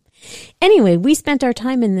Dillon. Anyway, we spent our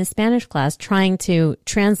time in the Spanish class trying to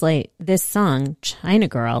translate this song, China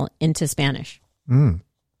Girl, into Spanish. So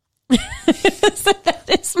that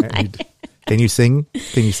is my... Can you sing?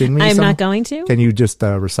 Can you sing me I'm some? not going to. Can you just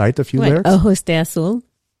recite a few lyrics? Ojos de azul,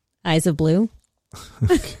 eyes of blue.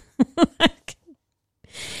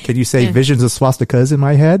 Can you say visions of swastikas in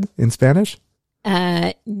my head in Spanish?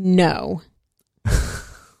 No.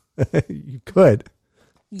 You could.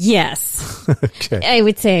 Yes. Okay. I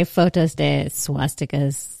would say fotos de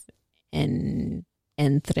swastikas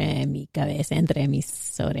entre mi cabeza, entre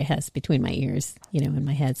mis orejas, between my ears, in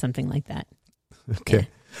my head, something like that. Okay.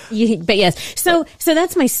 Yeah. But yes, so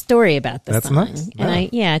that's my story about the That's song. nice.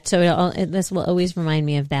 And so this will always remind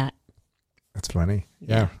me of that. That's funny.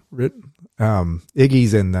 Yeah.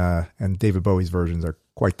 Iggy's and David Bowie's versions are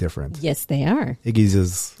quite different. Yes, they are. Iggy's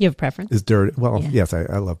is... You have a preference? Is dirty. Well, Yeah. Yes,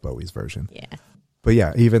 I love Bowie's version. Yeah. But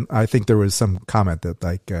yeah, even I think there was some comment that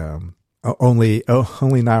like only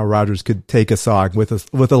Nile Rodgers could take a song with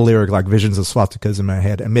a lyric like "Visions of Swastikas in my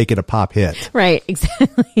head" and make it a pop hit. Right.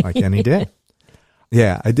 Exactly. And he did.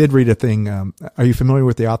 Yeah, I did read a thing. Are you familiar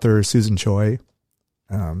with the author Susan Choi?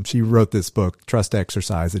 She wrote this book, Trust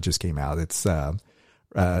Exercise, that just came out. It's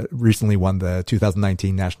recently won the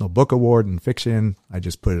 2019 National Book Award in fiction. I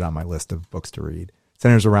just put it on my list of books to read.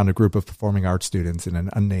 Centers around a group of performing arts students in an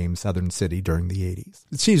unnamed southern city during the 80s.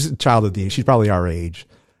 She's a child of the 80s. She's probably our age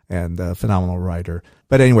and a phenomenal writer.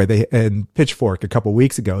 But anyway, in Pitchfork a couple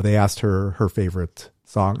weeks ago, they asked her favorite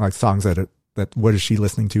song, like songs that what is she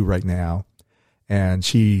listening to right now? And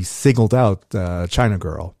she singled out China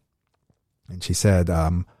Girl. And she said,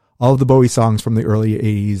 all of the Bowie songs from the early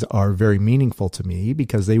 80s are very meaningful to me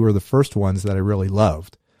because they were the first ones that I really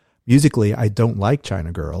loved. Musically, I don't like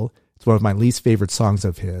China Girl. It's one of my least favorite songs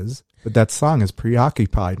of his, but that song has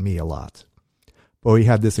preoccupied me a lot. Bowie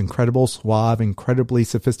had this incredible, suave, incredibly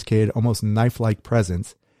sophisticated, almost knife-like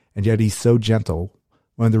presence, and yet he's so gentle.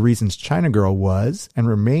 One of the reasons China Girl was and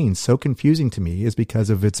remains so confusing to me is because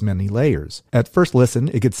of its many layers. At first listen,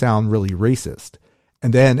 it could sound really racist.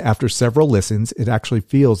 And then after several listens, it actually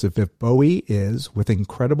feels as if Bowie is, with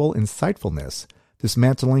incredible insightfulness,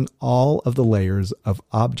 dismantling all of the layers of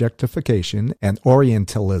objectification and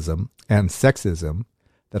Orientalism and sexism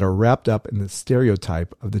that are wrapped up in the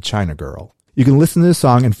stereotype of the China Girl. You can listen to this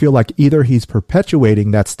song and feel like either he's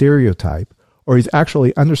perpetuating that stereotype or he's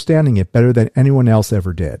actually understanding it better than anyone else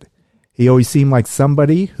ever did. He always seemed like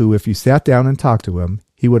somebody who, if you sat down and talked to him,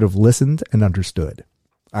 he would have listened and understood.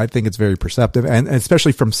 I think it's very perceptive, and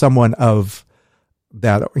especially from someone of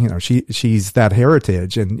that, she's that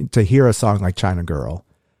heritage, and to hear a song like China Girl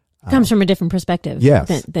comes from a different perspective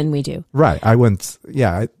than we do. Right. I wouldn't,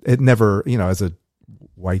 it never, as a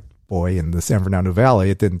white boy in the San Fernando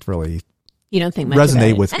Valley, it didn't really you don't think much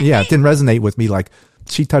resonate about with, it. it didn't resonate with me. Like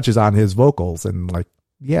she touches on his vocals and like,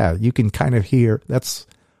 you can kind of hear, that's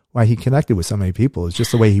why he connected with so many people. It's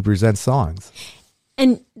just the way he presents songs.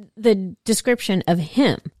 And the description of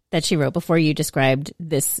him that she wrote before you described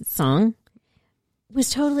this song was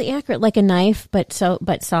totally accurate, like a knife, but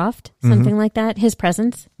soft, something like that. His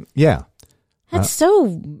presence. Yeah. That's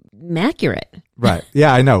so accurate. Right.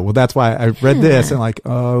 Yeah, I know. Well, that's why I read this and like,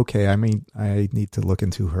 oh, okay. I mean, I need to look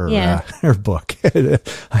into her, her book,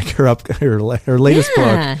 like her latest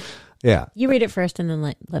book. Yeah. You read it first and then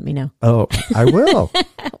let me know. Oh, I will.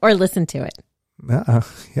 Or listen to it.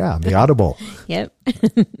 Yeah, the Audible. Yep.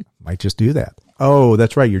 Might just do that. Oh,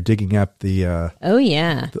 that's right. You're digging up the. Oh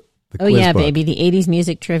yeah. The quiz book. Baby, the 80s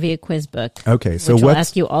music trivia quiz book. Okay, so which will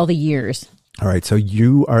ask you all the years. All right, so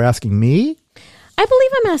you are asking me? I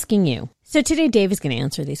believe I'm asking you. So today Dave is going to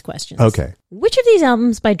answer these questions. Okay. Which of these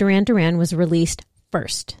albums by Duran Duran was released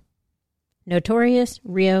first? Notorious,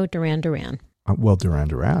 Rio, Duran Duran. Well, Duran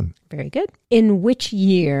Duran. Very good. In which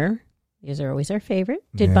year, these are always our favorite,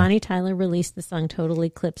 did Bonnie Tyler release the song Total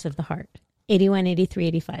Eclipse of the Heart? 81, 83,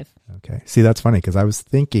 85. Okay. See, that's funny because I was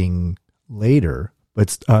thinking later,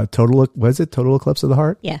 but was it Total Eclipse of the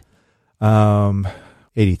Heart? Yeah.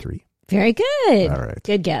 83. Very good. All right.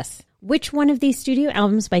 Good guess. Which one of these studio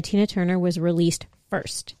albums by Tina Turner was released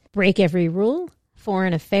first? Break Every Rule,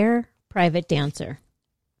 Foreign Affair, Private Dancer.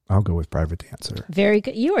 I'll go with Private Dancer. Very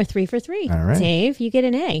good. You are 3 for 3. All right. Dave, you get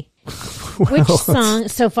an A. Which song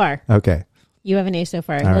so far? Okay. You have an A so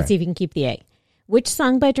far. All Let's right. see if you can keep the A. Which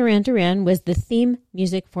song by Duran Duran was the theme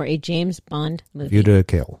music for a James Bond movie? View to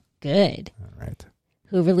Kill. Good. All right.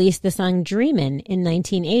 Who released the song Dreamin' in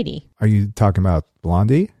 1980? Are you talking about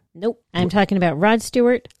Blondie? Nope. I'm talking about Rod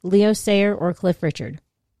Stewart, Leo Sayer, or Cliff Richard.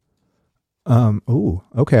 Oh,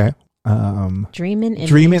 okay. Dreamin' in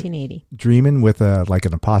Dreamin'. 1980. Dreamin' with like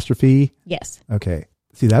an apostrophe. Yes. Okay.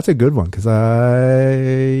 See, that's a good one because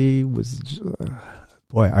I was,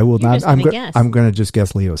 boy, I will You're not. just gonna guess. I'm going to just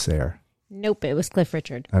guess Leo Sayer. Nope, it was Cliff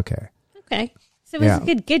Richard. Okay. Okay. So it was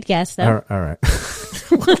a good guess, though. All right.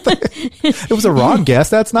 It was a wrong guess.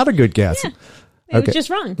 That's not a good guess. Yeah. It was just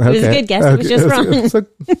wrong. It was a good guess. It was just wrong.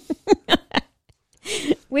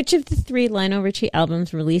 Which of the 3 Lionel Richie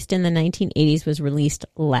albums released in the 1980s was released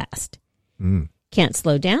last? Can't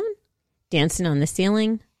Slow Down, Dancing on the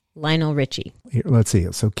Ceiling, Lionel Richie. Here, let's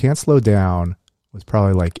see. So Can't Slow Down was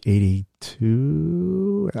probably like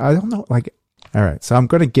 82. I don't know. Like, all right. So I'm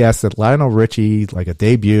going to guess that Lionel Richie, like a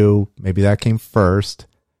debut, maybe that came first.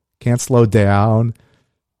 Can't Slow Down.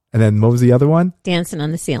 And then what was the other one? Dancing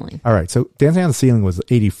on the Ceiling. All right. So Dancing on the Ceiling was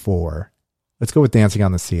 84. Let's go with Dancing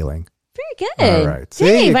on the Ceiling. Very good. All right.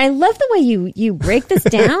 Dave, I love the way you break this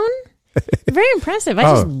down. Very impressive. I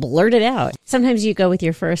just blurt it out. Sometimes you go with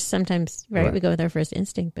your first, sometimes we go with our first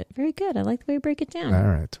instinct, but very good. I like the way you break it down. All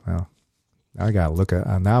right. Well, now I got to look at,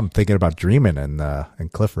 now I'm thinking about Dreamin'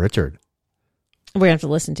 and Cliff Richard. We're going to have to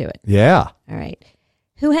listen to it. Yeah. All right.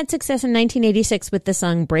 Who had success in 1986 with the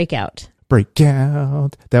song Breakout?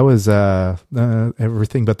 Breakout. That was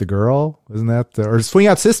Everything But the Girl. Wasn't that? Or Swing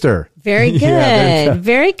Out Sister. Very good. Yeah,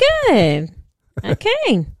 very good.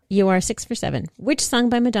 Okay. You are 6 for 7. Which song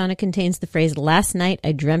by Madonna contains the phrase, "Last night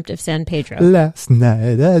I dreamt of San Pedro"? Last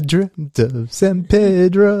night I dreamt of San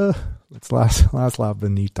Pedro. It's La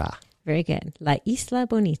Bonita. Very good. La Isla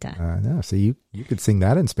Bonita. No, so you could sing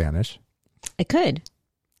that in Spanish. I could,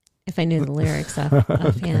 if I knew the lyrics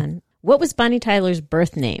offhand. What was Bonnie Tyler's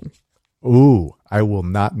birth name? Ooh, I will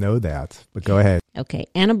not know that, but go ahead. Okay.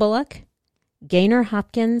 Anna Bullock, Gaynor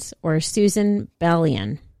Hopkins, or Susan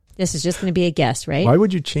Ballion? This is just going to be a guess, right? Why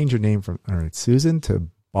would you change your name from Susan to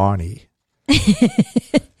Bonnie?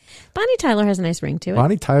 Bonnie Tyler has a nice ring to it.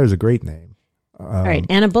 Bonnie Tyler's a great name. All right.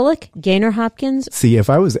 Anna Bullock, Gaynor Hopkins. See, if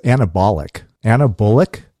I was Anna Bullock, Gaynor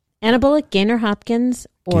Hopkins,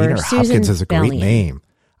 or Gaynor Susan Hopkins is a great Ballion. name.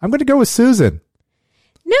 I'm going to go with Susan.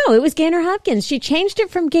 No, it was Gaynor Hopkins. She changed it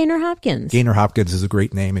from Gaynor Hopkins. Gaynor Hopkins is a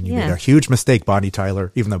great name, and you made a huge mistake, Bonnie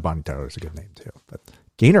Tyler, even though Bonnie Tyler is a good name too. But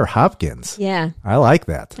Gaynor Hopkins. Yeah. I like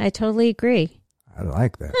that. I totally agree. I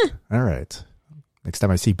like that. All right. Next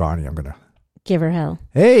time I see Bonnie, I'm going to give her hell.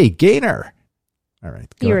 Hey, Gaynor. All right.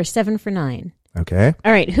 You are 7 for 9. Okay.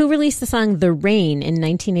 All right. Who released the song The Rain in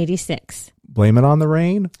 1986? Blame It on the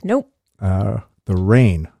Rain? Nope. The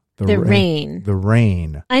Rain. The Rain. The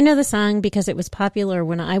Rain. I know the song because it was popular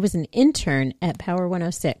when I was an intern at Power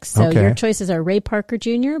 106. So your choices are Ray Parker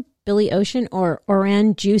Jr., Billy Ocean, or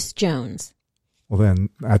Oran Juice Jones. Well, then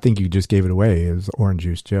I think you just gave it away as Orange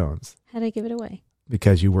Juice Jones. How did I give it away?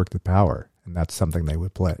 Because you worked at Power, and that's something they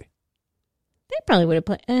would play. They probably would have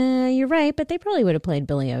played. You're right, but they probably would have played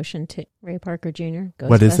Billy Ocean too. Ray Parker Jr.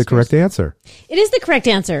 What is the correct answer? It is the correct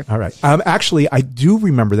answer. All right. Actually, I do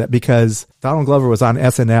remember that because Donald Glover was on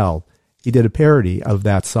SNL. He did a parody of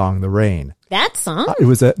that song, "The Rain." That song? It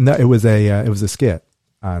was a skit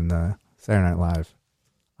on Saturday Night Live.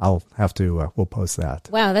 I'll have to. We'll post that.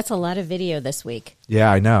 Wow, that's a lot of video this week. Yeah,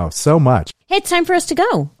 I know. So much. Hey, it's time for us to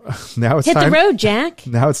go. Now it's Hit time. the road, Jack.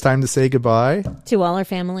 Now it's time to say goodbye To all our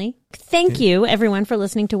family. Thank you, everyone, for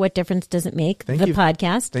listening to What Difference Does It Make,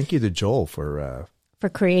 podcast. Thank you to Joel for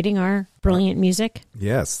creating our brilliant music.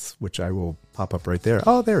 Yes, which I will pop up right there.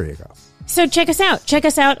 Oh, there you go. So check us out. Check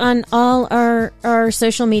us out on all our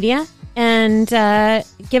social media and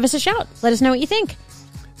give us a shout. Let us know what you think.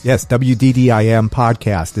 Yes, WDDIM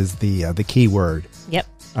podcast is the key word. Yep.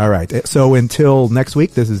 All right. So until next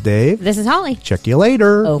week, this is Dave. This is Holly. Check you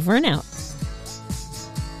later. Over and out.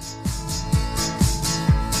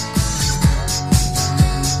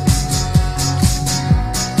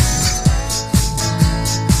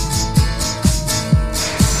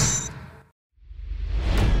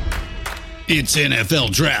 It's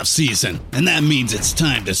NFL draft season, and that means it's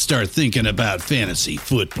time to start thinking about fantasy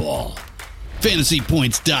football.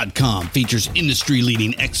 FantasyPoints.com features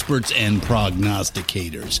industry-leading experts and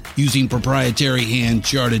prognosticators using proprietary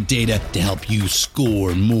hand-charted data to help you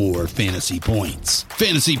score more fantasy points.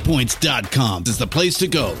 FantasyPoints.com is the place to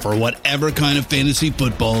go for whatever kind of fantasy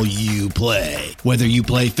football you play. Whether you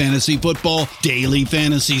play fantasy football, daily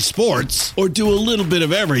fantasy sports, or do a little bit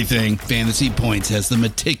of everything, Fantasy Points has the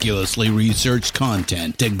meticulously researched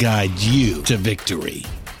content to guide you to victory.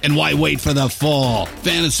 And why wait for the fall?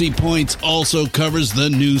 Fantasy Points also covers the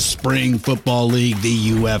new spring football league, the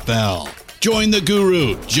UFL. Join the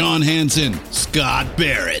guru, John Hansen, Scott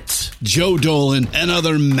Barrett, Joe Dolan, and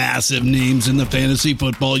other massive names in the fantasy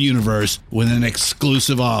football universe with an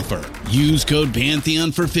exclusive offer. Use code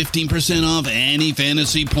Pantheon for 15% off any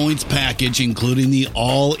fantasy points package, including the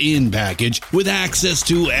all-in package with access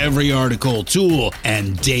to every article, tool,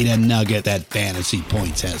 and data nugget that Fantasy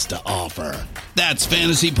Points has to offer. That's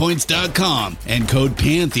fantasypoints.com and code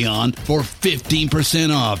Pantheon for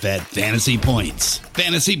 15% off at Fantasy Points.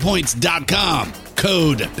 Fantasypoints.com.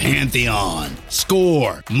 Code Pantheon.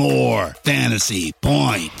 Score more fantasy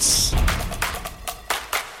points.